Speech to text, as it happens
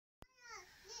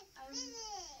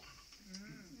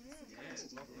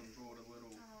Lachlan brought a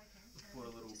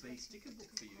little bee sticker book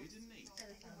for you, didn't he?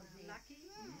 Lucky.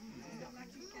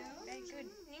 Lucky girl. Very good.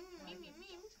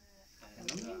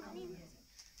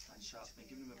 And Sharp's been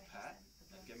giving him a pat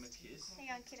and give him a kiss. Hang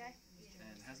on, kiddo.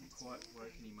 And hasn't quite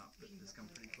woken him up, but has come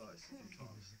pretty close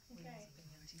sometimes. Okay.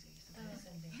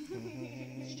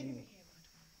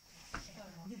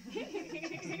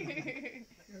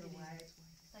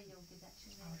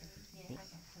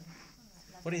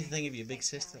 What do you think of your big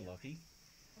sister, Lockie?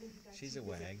 She's a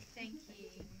wag. Thank you.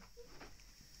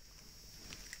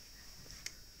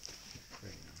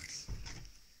 Very nice.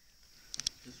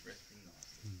 Just resting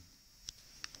nicely.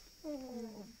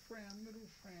 Little frown.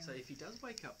 So if he does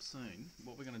wake up soon,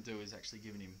 what we're going to do is actually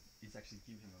give him a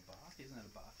bath. He hasn't had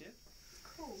a bath yet.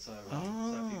 Cool. So,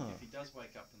 if he does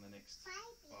wake up in the next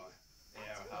hour,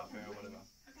 half hour, whatever,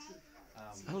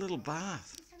 A little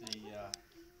bath. the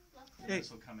nurse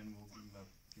will come in and we'll give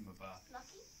him a bath.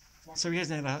 So he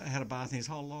hasn't had a bath in his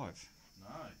whole life. No,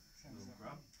 a little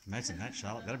grub. Imagine that,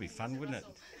 Charlotte. That'd be fun, wouldn't it?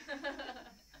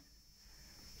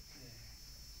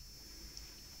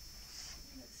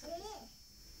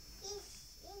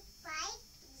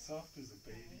 Soft as a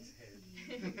baby's head.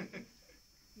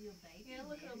 Your baby. Yeah,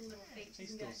 look at all the little feet.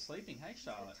 He's still sleeping, hey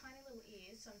Charlotte? Tiny little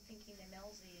ears, so I'm thinking they're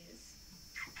Mel's ears.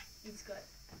 He's got a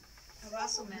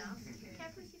Russell mouth.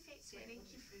 Careful with your feet, sweetie.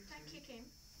 Don't kick him.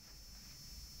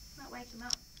 Might wake him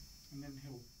up. And then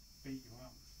he'll beat you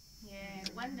up. Yeah,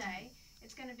 one day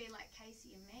it's going to be like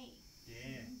Casey and me.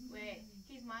 Yeah. Where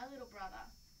he's my little brother,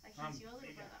 like he's your little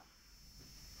brother.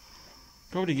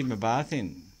 Probably give him a bath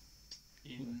in.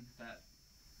 In that.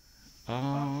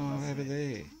 Oh, over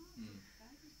there.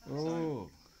 Oh.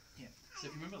 Yeah. So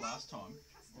if you remember last time,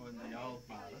 in the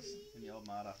old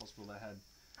Marta hospital, they had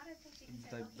I don't think you can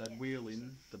say they'd wheel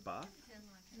in the bath, and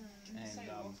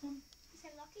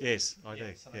Yes, I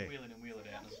do. so they Yeah. wheel in and wheel it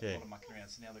out, and there's Yeah. a lot of mucking around.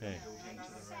 So now they're going to build it into the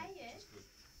room, which is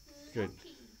good. Good.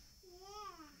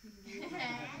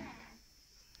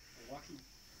 Lucky.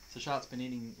 So Charlotte's been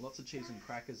eating lots of cheese and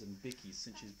crackers and bickies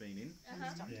since she's been in.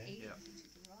 Yeah.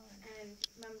 And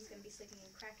Mum's going to be sleeping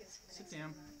in crackers for the Sit next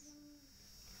down. 6 months.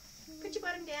 Put your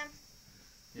bottom down.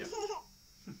 Yep.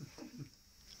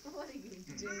 What are you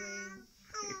doing?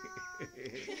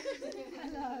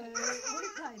 Hello. We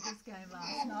played this game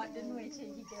last night, didn't we,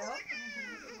 cheeky girl?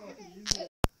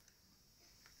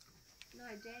 No,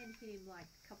 Dan hit him like a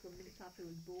couple of minutes after he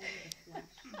was born with a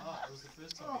flash. Oh, it was the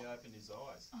first time he opened his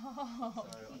eyes. Oh. So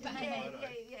I took a photo.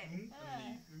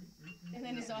 And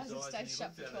then his eyes have stayed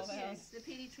shut for 12 hours. The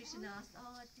paediatrician asked,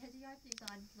 "Oh, has he opened his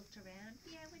eye and looked around?"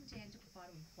 Yeah, when Dan took a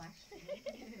photo and flashed.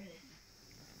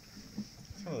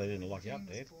 Oh, they didn't lock you up,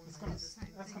 Dad. That's going to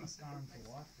scar him for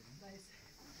life.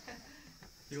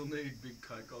 You'll need big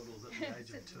coat goggles at the age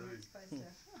of 2.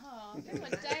 Oh, that's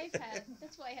what Dave had.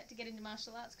 That's why he had to get into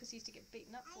martial arts, because he used to get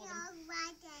beaten up for them.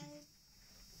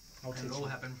 I'll And teach it all you.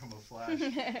 happened from a flash.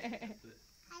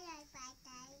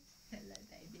 Hello,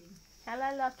 baby.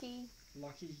 Hello, Lockie.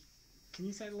 Lucky. Can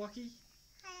you say Lucky?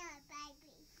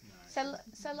 So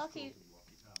Lockie. Baby.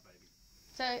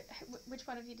 So which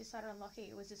one of you decided on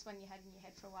Lockie? Was this one you had in your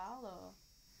head for a while, or?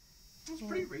 It was a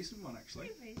pretty recent one, actually.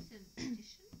 Pretty recent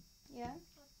addition. Yeah. A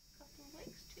couple of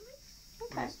weeks, 2 weeks.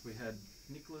 Okay. We had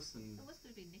Nicholas and It was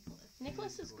going to be Nicholas.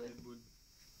 Nicholas is good. Edward.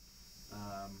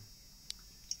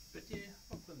 But yeah,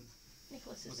 Lachlan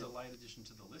Nicholas was is a good. late addition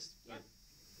to the list. But Yep.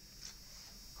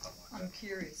 quite like I'm that.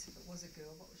 curious if it was a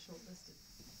girl, what was shortlisted?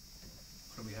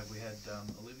 What do we have? We had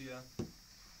Olivia,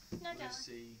 No, darling.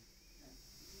 Lucy.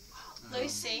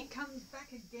 Lucy. Comes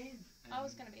back again. and I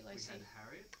was going to be Lucy. We had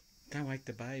Harriet. Don't wake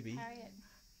the baby. Harriet.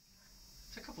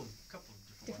 It's a couple of different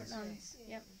Different ones. ones.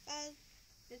 Yep.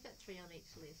 There's about 3 on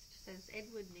each list. So there's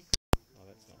Edward, Nicholas. Oh,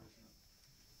 that's nice.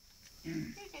 There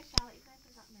you go, Charlotte. You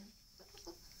both up now.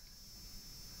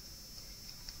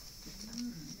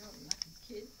 You're a lucky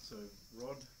kid. So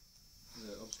Rod,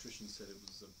 the obstetrician, said it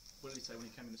was. What did he say when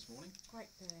he came in this morning? Great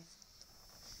birth.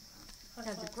 That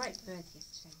was a great birth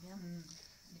yesterday, Mel.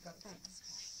 You got Thanks.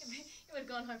 You would have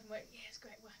gone home from work. Yeah, it's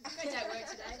great work. Great day at work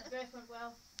today. The birth went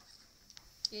well.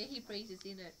 Yeah, he breezes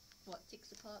in at,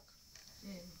 6 o'clock?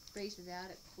 Yeah. Breezes out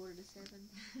at 6:45.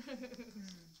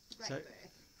 Great So-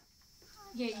 birth.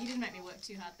 Yeah, you didn't make me work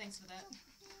too hard. Thanks for that.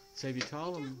 So have you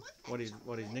told him what his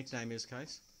nickname is,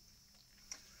 Case?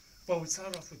 Well, we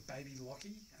started off with Baby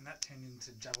Lockie, and that turned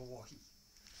into Jabberwocky.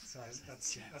 So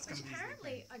that's going Which to be his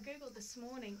apparently, I googled this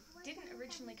morning, didn't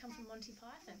originally come from Monty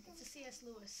Python. It's a C.S.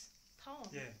 Lewis poem.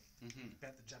 nickname. Yeah, Mm-hmm.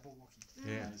 about the Jabberwocky.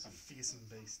 Yeah. A fearsome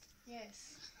beast.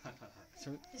 Yes.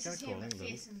 So This go is call him, a him little.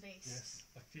 fearsome beast. Yes,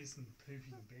 a fearsome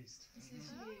pooping beast. This is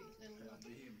you, little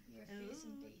Lockie. You're a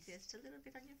fearsome beast. Just a little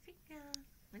bit on your finger,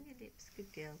 on your lips.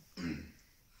 Good girl.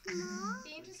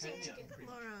 Be interesting to get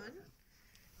More on.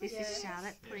 This is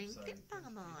Charlotte putting lip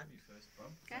balm on.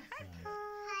 Go hi,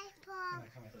 Pop.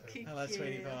 Hello,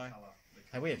 sweetie pie.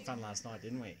 Hey, we had fun last night,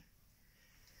 didn't we?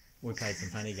 We played some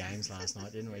funny games last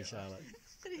night, didn't we, Charlotte?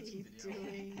 What are you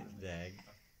doing? Dag.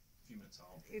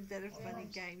 Is that a funny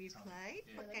game you played?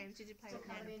 What games did you play with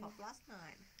Nan Pop last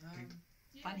night?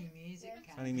 Funny music.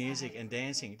 Funny music and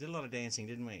dancing. Did a lot of dancing,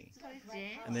 didn't we?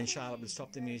 And then Charlotte would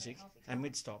stop the music, and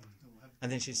we'd stop.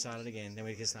 And then she'd start it again. Then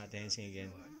we could start dancing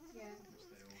again.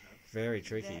 Very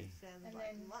tricky. That sounds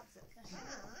like lots of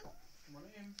fun.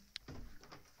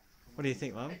 What do you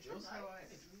think, Mum?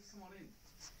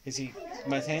 Is he the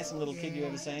most handsome little kid you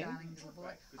ever seen? Darling little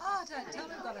boy. Oh, don't tell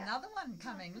me we've got another one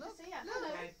coming. Look. see ya.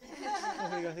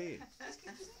 What have we got here?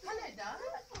 Hello,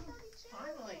 darling.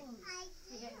 Finally.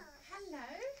 Hello.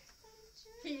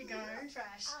 Here you go.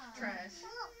 Trash. Trash.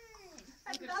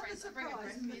 Another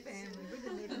surprise in the family. We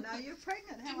didn't even know you were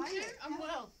pregnant. How are you? I'm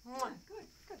well. Good,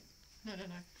 good. No.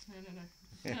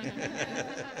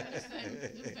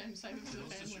 Just same for the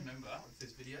Just family. remember, with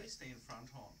this video, stand front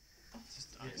on.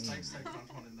 Just stay front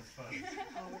on in the photo.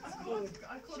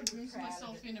 I could have moved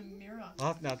myself in a mirror.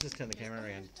 Oh, no, just turn the camera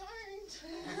around. Don't. See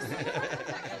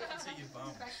your bum.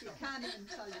 In fact, you can't even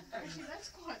tell you're Actually, pregnant. that's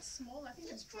quite small. I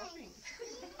think it's dropping.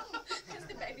 Because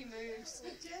the baby moves.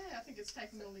 Yeah, I think it's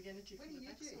taking all the energy When from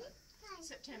are the you due? backside.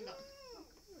 September.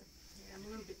 Yeah, I'm a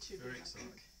little bit too big, I Very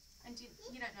think. exciting. And you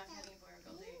don't know if you're having a boy or a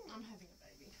girl, do you? I'm having a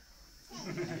baby.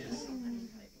 Yes. I'm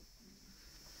having a baby.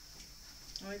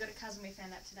 And we've got a cousin we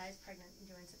found out today is pregnant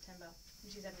and due in September. And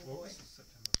she's having a boy.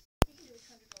 September? You can do a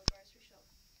 $200 grocery shop.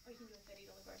 Or you can do a $30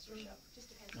 grocery shop. Just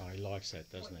depends Oh, on he likes that,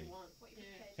 what doesn't he? you want. What you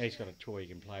prepared. He's got a toy he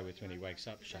can play with when he wakes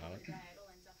up, Charlotte. It all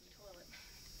ends up in the toilet.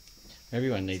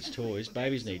 Everyone needs toys.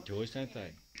 Babies need toys, don't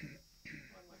they?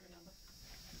 One way or another.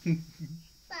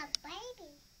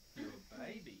 You're a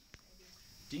baby.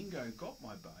 Dingo got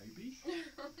my baby.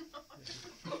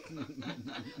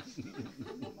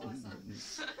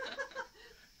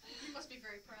 You must be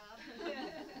very proud.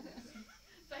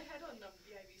 They had on the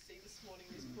ABC this morning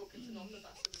this book. It's an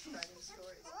omnibus of Australian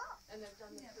stories, and they've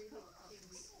done the three little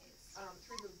pigs,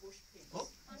 three little bush pigs, Oh.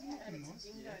 and it's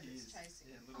a dingo Yeah, he that's is.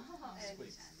 chasing. Yeah, little And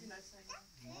squeaks. you know, saying,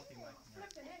 Might be making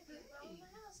 "Flip the neck, you're rolling the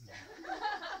house down."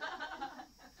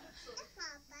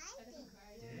 That isn't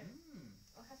great. Yeah.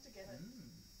 I'll have to get it.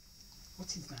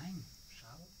 What's his name,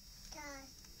 Charlotte?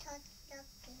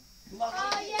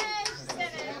 Oh yeah, you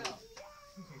said it.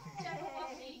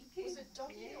 Was it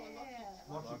doggy or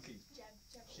lucky? Lucky. Jab.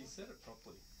 She said it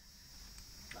properly.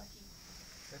 Lucky.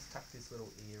 Let's tuck this little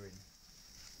ear in.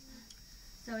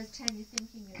 So is Tanya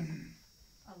thinking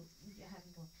of, you're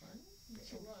having more fun?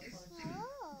 She was.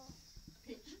 Or-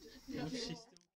 Pinched. What's she